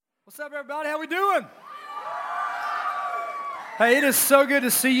What's up, everybody? How we doing? Hey, it is so good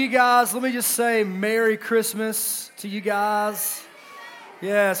to see you guys. Let me just say Merry Christmas to you guys.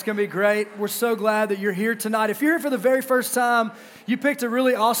 Yeah, it's going to be great. We're so glad that you're here tonight. If you're here for the very first time, you picked a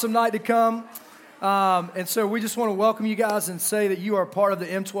really awesome night to come. And so we just want to welcome you guys and say that you are part of the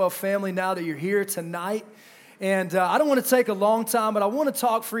M12 family now that you're here tonight. And I don't want to take a long time, but I want to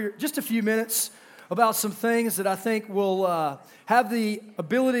talk for just a few minutes about some things that I think will have the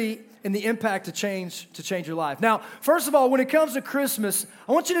ability and the impact to change your life. Now, first of all, when it comes to Christmas,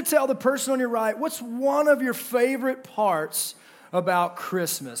 I want you to tell the person on your right, what's one of your favorite parts about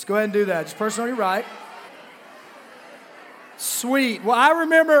Christmas? Go ahead and do that. Just person on your right. Sweet. Well,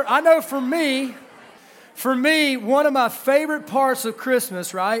 I know for me, one of my favorite parts of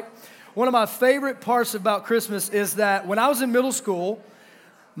Christmas, right? One of my favorite parts about Christmas is that when I was in middle school,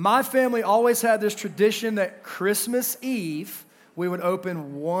 my family always had this tradition that Christmas Eve, we would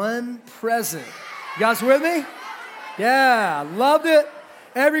open one present. You guys with me? Yeah, loved it.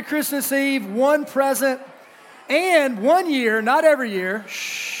 Every Christmas Eve, one present. And one year, not every year,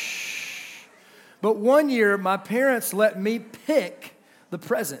 but one year, my parents let me pick the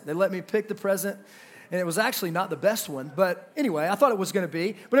present. They let me pick the present. And it was actually not the best one, but anyway, I thought it was going to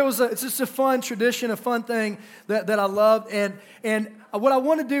be. But it's just a fun tradition, a fun thing that I loved. And what I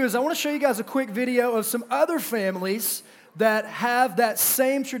want to do is I want to show you guys a quick video of some other families that have that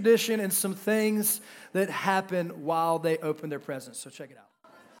same tradition and some things that happen while they open their presents. So check it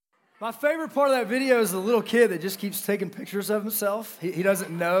out. My favorite part of that video is the little kid that just keeps taking pictures of himself. He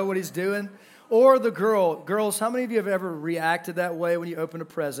doesn't know what he's doing. Or the girl. Girls, how many of you have ever reacted that way when you open a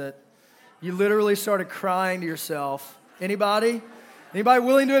present? You literally started crying to yourself. Anybody? Anybody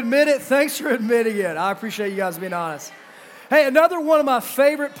willing to admit it? Thanks for admitting it. I appreciate you guys being honest. Hey, another one of my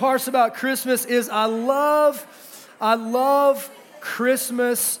favorite parts about Christmas is I love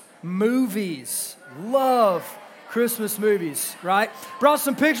Christmas movies. Love Christmas movies, right? Brought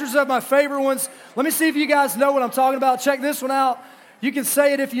some pictures of my favorite ones. Let me see if you guys know what I'm talking about. Check this one out. You can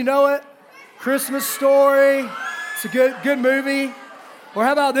say it if you know it. Christmas Story. It's a good movie. Or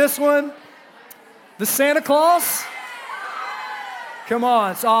how about this one? The Santa Claus? Come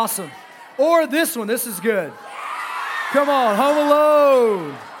on, it's awesome. Or this one, this is good. Come on, Home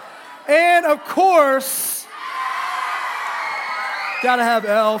Alone. And of course, gotta have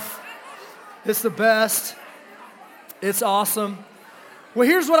Elf. It's the best. It's awesome. Well,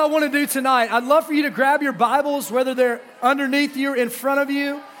 here's what I want to do tonight. I'd love for you to grab your Bibles, whether they're underneath you or in front of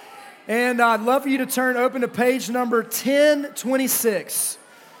you. And I'd love for you to turn open to page number 1026.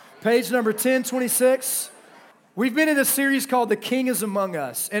 Page number 1026. We've been in a series called The King is Among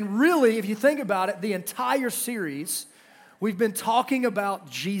Us. And really, if you think about it, the entire series, we've been talking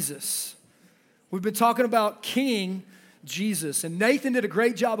about Jesus. We've been talking about King Jesus. And Nathan did a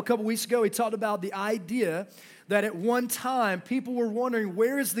great job a couple weeks ago. He talked about the idea that at one time, people were wondering,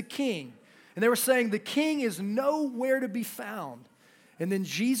 where is the king? And they were saying, the king is nowhere to be found. And then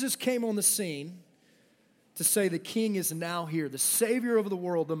Jesus came on the scene to say the king is now here, the savior of the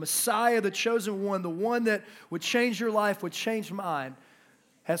world, the Messiah, the chosen one, the one that would change your life, would change mine,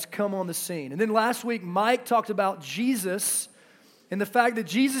 has come on the scene. And then last week, Mike talked about Jesus and the fact that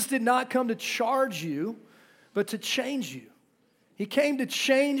Jesus did not come to charge you, but to change you. He came to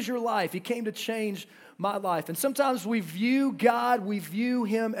change your life. He came to change my life. And sometimes we view God, we view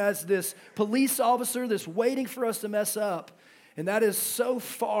him as this police officer that's waiting for us to mess up. And that is so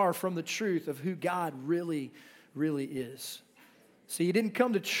far from the truth of who God really, really is. See, he didn't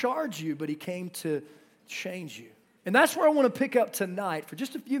come to charge you, but he came to change you. And that's where I want to pick up tonight for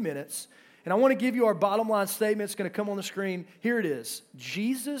just a few minutes. And I want to give you our bottom line statement. It's going to come on the screen. Here it is.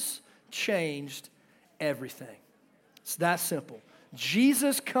 Jesus changed everything. It's that simple.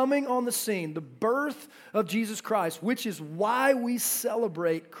 Jesus coming on the scene, the birth of Jesus Christ, which is why we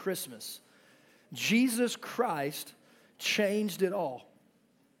celebrate Christmas. Jesus Christ changed it all.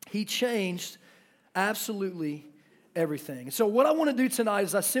 He changed absolutely everything. And so what I want to do tonight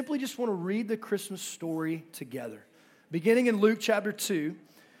is I simply just want to read the Christmas story together. Beginning in Luke chapter 2,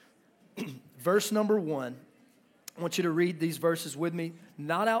 verse number 1. I want you to read these verses with me,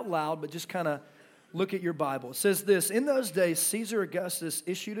 not out loud, but just kind of look at your Bible. It says this: in those days, Caesar Augustus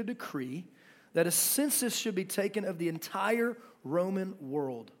issued a decree that a census should be taken of the entire Roman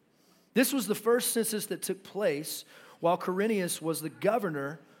world. This was the first census that took place while Quirinius was the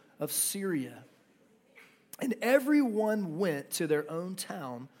governor of Syria. And everyone went to their own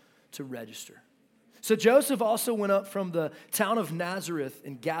town to register. So Joseph also went up from the town of Nazareth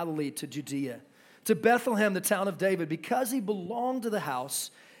in Galilee to Judea, to Bethlehem, the town of David, because he belonged to the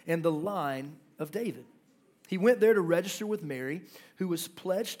house and the line of David. He went there to register with Mary, who was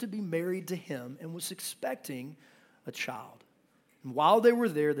pledged to be married to him and was expecting a child. And while they were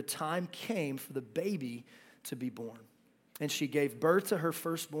there, the time came for the baby to be born. And she gave birth to her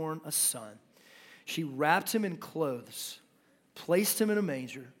firstborn, a son. She wrapped him in clothes, placed him in a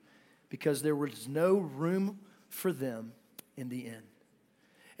manger, because there was no room for them in the inn.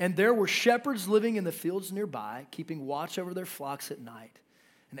 And there were shepherds living in the fields nearby, keeping watch over their flocks at night.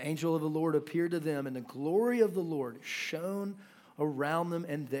 An angel of the Lord appeared to them, and the glory of the Lord shone around them,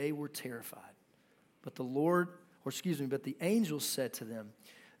 and they were terrified. But the angel said to them,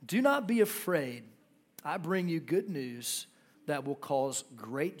 "Do not be afraid. I bring you good news that will cause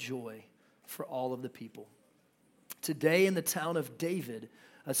great joy for all of the people. Today in the town of David,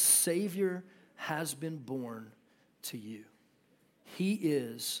 a Savior has been born to you. He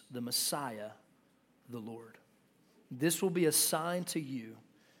is the Messiah, the Lord. This will be a sign to you.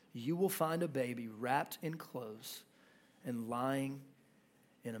 You will find a baby wrapped in clothes and lying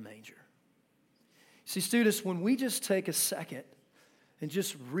in a manger." See, students, when we just take a second and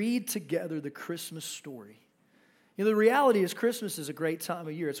just read together the Christmas story, the reality is Christmas is a great time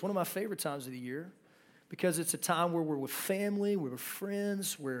of year. It's one of my favorite times of the year because it's a time where we're with family, we're with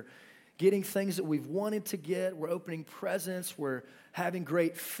friends, we're getting things that we've wanted to get, we're opening presents, we're having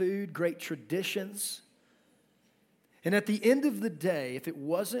great food, great traditions. And at the end of the day, if it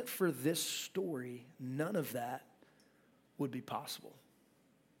wasn't for this story, none of that would be possible.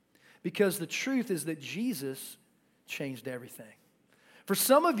 Because the truth is that Jesus changed everything. For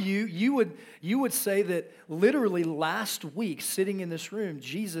some of you, you would say that literally last week, sitting in this room,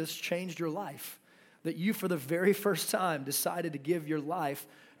 Jesus changed your life. That you, for the very first time, decided to give your life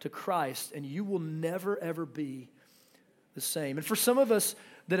to Christ, and you will never, ever be the same. And for some of us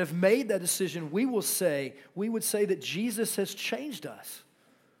that have made that decision, we would say that Jesus has changed us.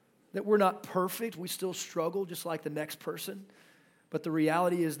 That we're not perfect, we still struggle just like the next person. But the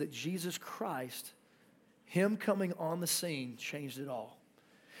reality is that Jesus Christ, Him coming on the scene, changed it all.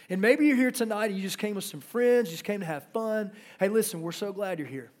 And maybe you're here tonight and you just came with some friends, you just came to have fun. Hey, listen, we're so glad you're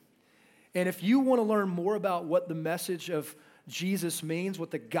here. And if you want to learn more about what the message of Jesus means,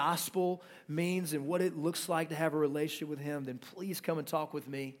 what the gospel means, and what it looks like to have a relationship with Him, then please come and talk with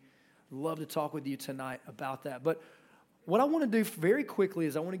me. I'd love to talk with you tonight about that. But what I want to do very quickly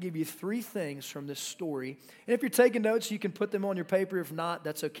is I want to give you 3 things from this story. And if you're taking notes, you can put them on your paper. If not,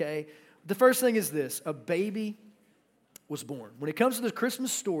 that's okay. The first thing is this: a baby was born. When it comes to the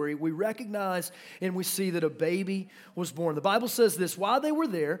Christmas story, we recognize and we see that a baby was born. The Bible says this: while they were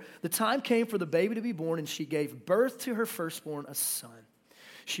there, the time came for the baby to be born, and she gave birth to her firstborn, a son.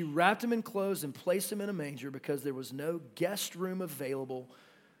 She wrapped him in clothes and placed him in a manger because there was no guest room available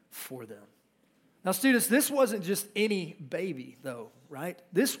for them. Now, students, this wasn't just any baby, though, right?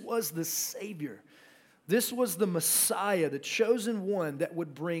 This was the Savior. This was the Messiah, the chosen one that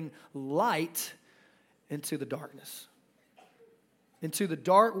would bring light into the darkness, into the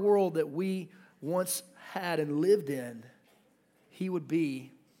dark world that we once had and lived in. He would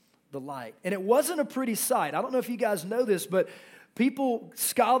be the light. And it wasn't a pretty sight. I don't know if you guys know this, but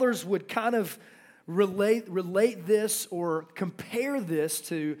scholars would kind of relate this or compare this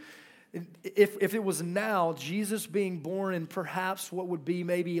to if it was now, Jesus being born in perhaps what would be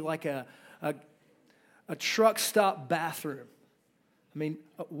maybe like a truck stop bathroom. I mean,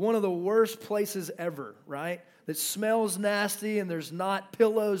 one of the worst places ever, right? That smells nasty, and there's not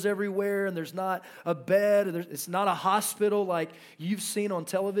pillows everywhere, and there's not a bed, and it's not a hospital like you've seen on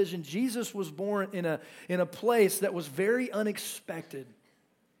television. Jesus was born in a place that was very unexpected,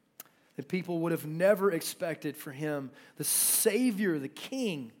 that people would have never expected for Him, the Savior, the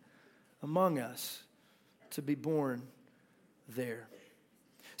King among us, to be born there.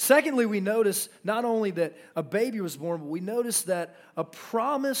 Secondly, we notice not only that a baby was born, but we notice that a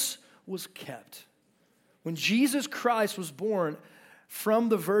promise was kept. When Jesus Christ was born from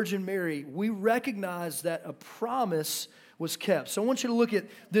the Virgin Mary, we recognize that a promise was kept. So I want you to look at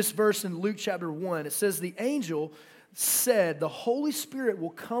this verse in Luke chapter 1. It says, "The angel said, 'The Holy Spirit will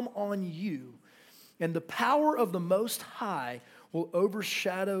come on you, and the power of the Most High will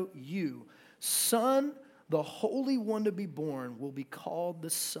overshadow you. Son, the Holy One to be born will be called the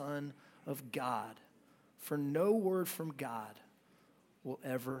Son of God. For no word from God will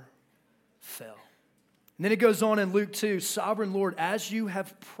ever fail.'" And then it goes on in Luke 2, "Sovereign Lord, as you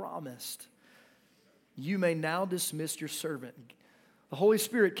have promised, you may now dismiss your servant." The Holy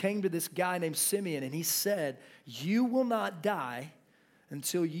Spirit came to this guy named Simeon, and he said, "You will not die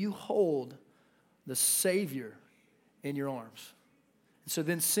until you hold the Savior in your arms." And so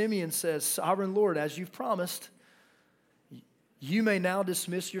then Simeon says, "Sovereign Lord, as you've promised, You may now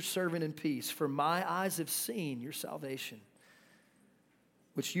dismiss your servant in peace, for my eyes have seen your salvation,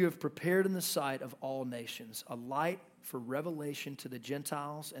 which you have prepared in the sight of all nations, a light for revelation to the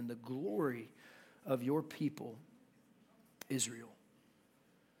Gentiles and the glory of your people, Israel.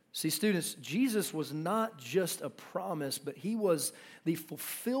 See, students, Jesus was not just a promise, but he was the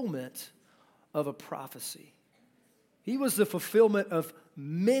fulfillment of a prophecy. He was the fulfillment of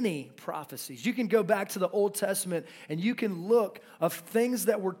many prophecies. You can go back to the Old Testament and you can look of things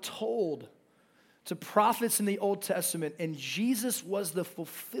that were told to prophets in the Old Testament, and Jesus was the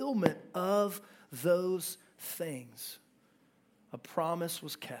fulfillment of those things. A promise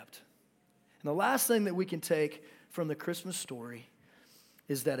was kept. And the last thing that we can take from the Christmas story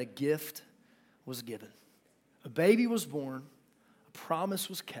is that a gift was given. A baby was born, a promise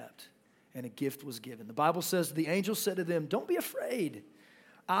was kept, and a gift was given. The Bible says, the angel said to them, "Don't be afraid.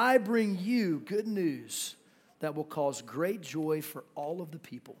 I bring you good news that will cause great joy for all of the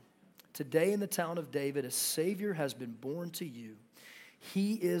people. Today in the town of David, a Savior has been born to you.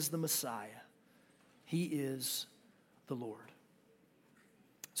 He is the Messiah. He is the Lord."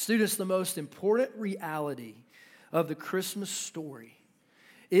 Students, the most important reality of the Christmas story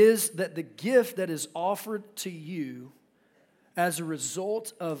is that the gift that is offered to you as a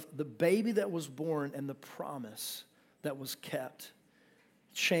result of the baby that was born and the promise that was kept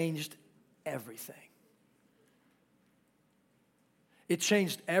changed everything. It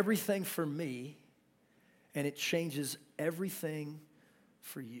changed everything for me, and it changes everything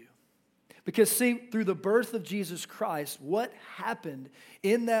for you. Because see, through the birth of Jesus Christ, what happened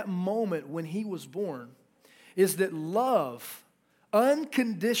in that moment when he was born is that love,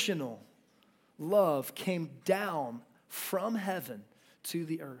 unconditional love, came down from heaven to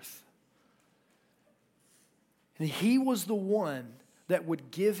the earth. And he was the one that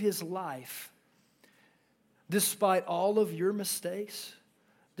would give his life despite all of your mistakes,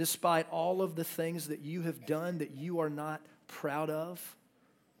 despite all of the things that you have done that you are not proud of.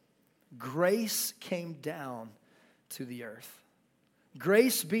 Grace came down to the earth.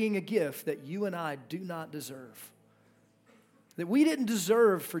 Grace being a gift that you and I do not deserve. That we didn't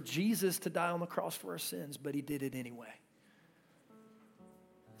deserve for Jesus to die on the cross for our sins, but he did it anyway.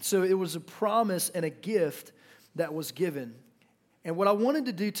 So it was a promise and a gift that was given. And what I wanted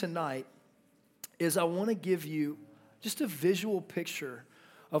to do tonight is I want to give you just a visual picture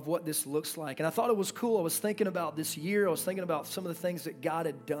of what this looks like. And I thought it was cool. I was thinking about this year. I was thinking about some of the things that God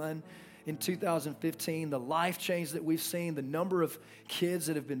had done in 2015, the life change that we've seen, the number of kids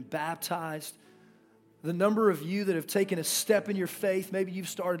that have been baptized, the number of you that have taken a step in your faith. Maybe you've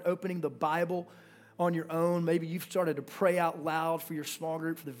started opening the Bible on your own. Maybe you've started to pray out loud for your small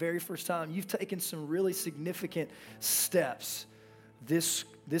group for the very first time. You've taken some really significant steps this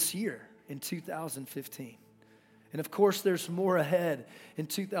year in 2015. And of course, there's more ahead in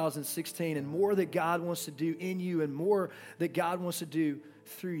 2016 and more that God wants to do in you and more that God wants to do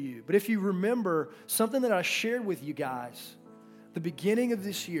through you. But if you remember, something that I shared with you guys, the beginning of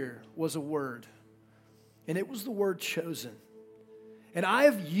this year was a word, and it was the word chosen. And I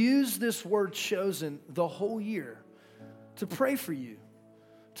have used this word chosen the whole year to pray for you,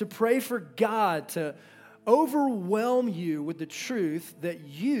 to pray for God to overwhelm you with the truth that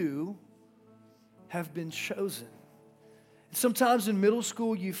you have been chosen. Sometimes in middle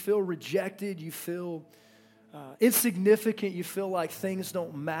school, you feel rejected, you feel insignificant, you feel like things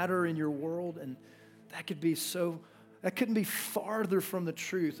don't matter in your world, and that couldn't be farther from the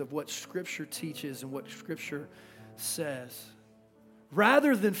truth of what Scripture teaches and what Scripture says.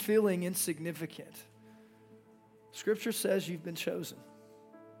 Rather than feeling insignificant, Scripture says you've been chosen.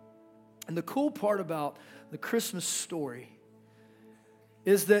 And the cool part about the Christmas story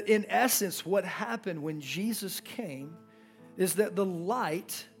is that in essence, what happened when Jesus came is that the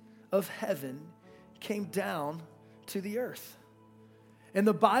light of heaven came down to the earth. And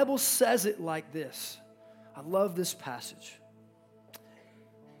the Bible says it like this. I love this passage.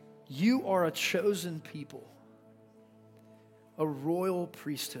 You are a chosen people, a royal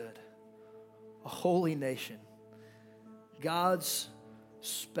priesthood, a holy nation, God's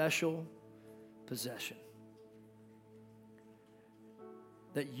special possession,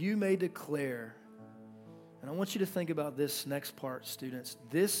 that you may declare. And I want you to think about this next part, students.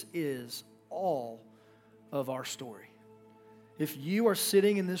 This is all of our story. If you are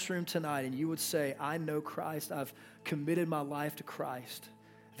sitting in this room tonight and you would say, I know Christ, I've committed my life to Christ,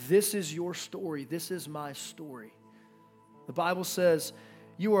 this is your story. This is my story. The Bible says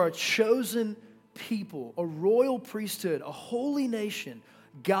you are a chosen people, a royal priesthood, a holy nation,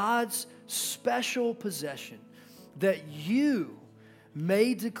 God's special possession, that you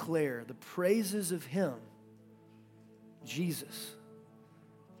may declare the praises of Him Jesus,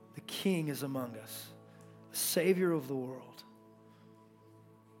 the King, is among us, the Savior of the world,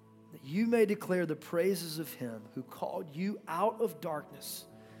 that you may declare the praises of him who called you out of darkness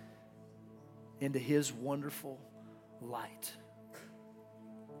into his wonderful light.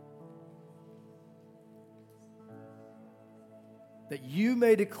 That you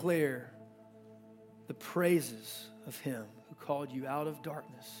may declare the praises of him who called you out of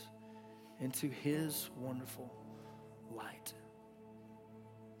darkness into his wonderful light.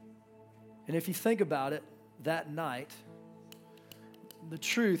 And if you think about it, that night, the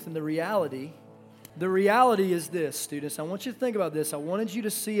truth and the reality is this, students. I want you to think about this. I wanted you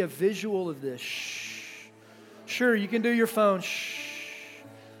to see a visual of this. Shh. Sure, you can do your phone. Shh.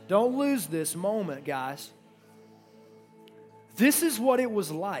 Don't lose this moment, guys. This is what it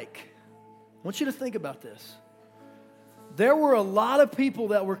was like. I want you to think about this. There were a lot of people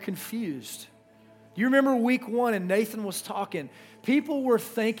that were confused. Do you remember week 1 and Nathan was talking? People were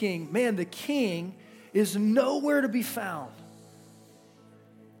thinking, man, the King is nowhere to be found.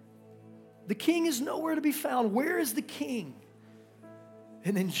 The King is nowhere to be found. Where is the King?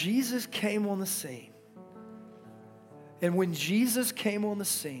 And then Jesus came on the scene. And when Jesus came on the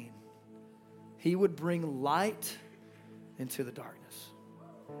scene, he would bring light into the darkness.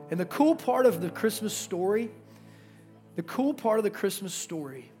 And the cool part of the Christmas story,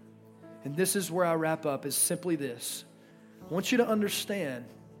 and this is where I wrap up, is simply this. I want you to understand,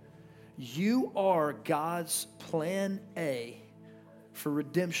 you are God's plan A for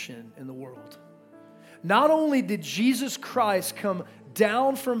redemption in the world. Not only did Jesus Christ come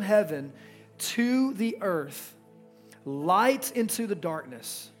down from heaven to the earth, light into the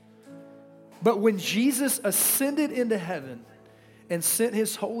darkness, but when Jesus ascended into heaven and sent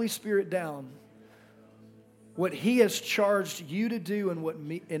his Holy Spirit down, what he has charged you to do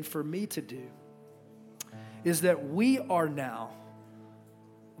and for me to do is that we are now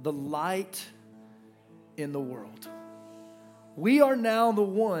the light in the world. We are now the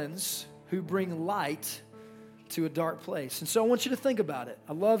ones who bring light to a dark place. And so I want you to think about it.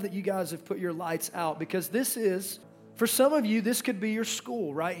 I love that you guys have put your lights out, because this is, for some of you, this could be your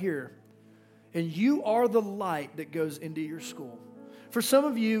school right here. And you are the light that goes into your school. For some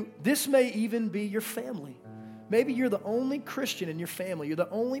of you, this may even be your family. Maybe you're the only Christian in your family. You're the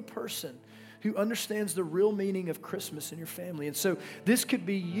only person who understands the real meaning of Christmas in your family. And so this could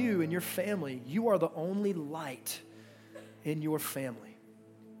be you and your family. You are the only light in your family.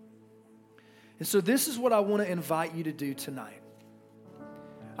 And so this is what I want to invite you to do tonight.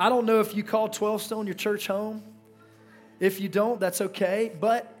 I don't know if you call 12 Stone your church home. If you don't, that's okay.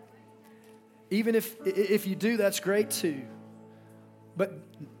 But even if you do, that's great too. But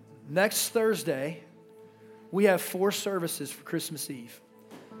next Thursday, we have 4 services for Christmas Eve.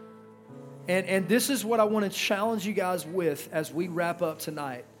 And this is what I want to challenge you guys with as we wrap up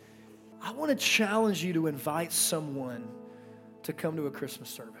tonight. I want to challenge you to invite someone to come to a Christmas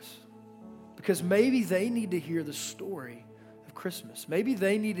service. Because maybe they need to hear the story of Christmas. Maybe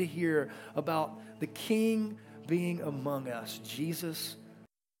they need to hear about the King being among us, Jesus.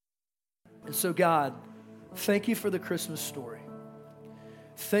 And so God, thank you for the Christmas story.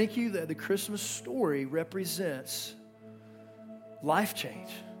 Thank you that the Christmas story represents life change.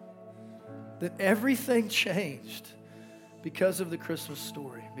 That everything changed because of the Christmas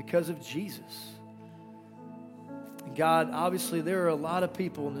story, because of Jesus. And God, obviously there are a lot of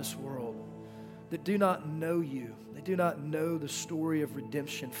people in this world that do not know you. They do not know the story of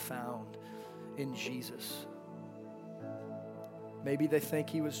redemption found in Jesus. Maybe they think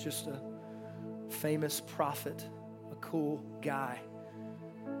he was just a famous prophet, a cool guy.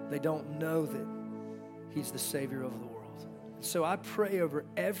 They don't know that he's the Savior of the world. So I pray over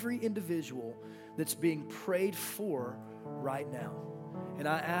every individual that's being prayed for right now. And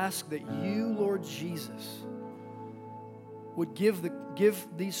I ask that you, Lord Jesus, would give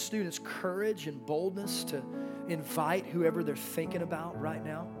these students courage and boldness to invite whoever they're thinking about right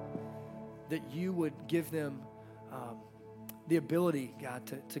now. That you would give them the ability, God,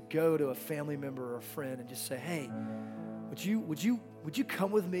 to go to a family member or a friend and just say, hey, would you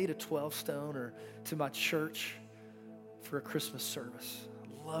come with me to 12 Stone or to my church for a Christmas service?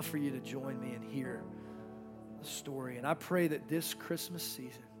 I'd love for you to join me and hear the story. And I pray that this Christmas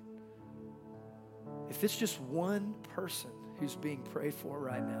season, if it's just one person who's being prayed for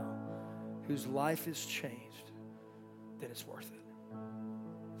right now, whose life is changed, then it's worth it.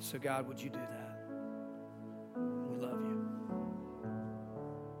 So God, would you do that?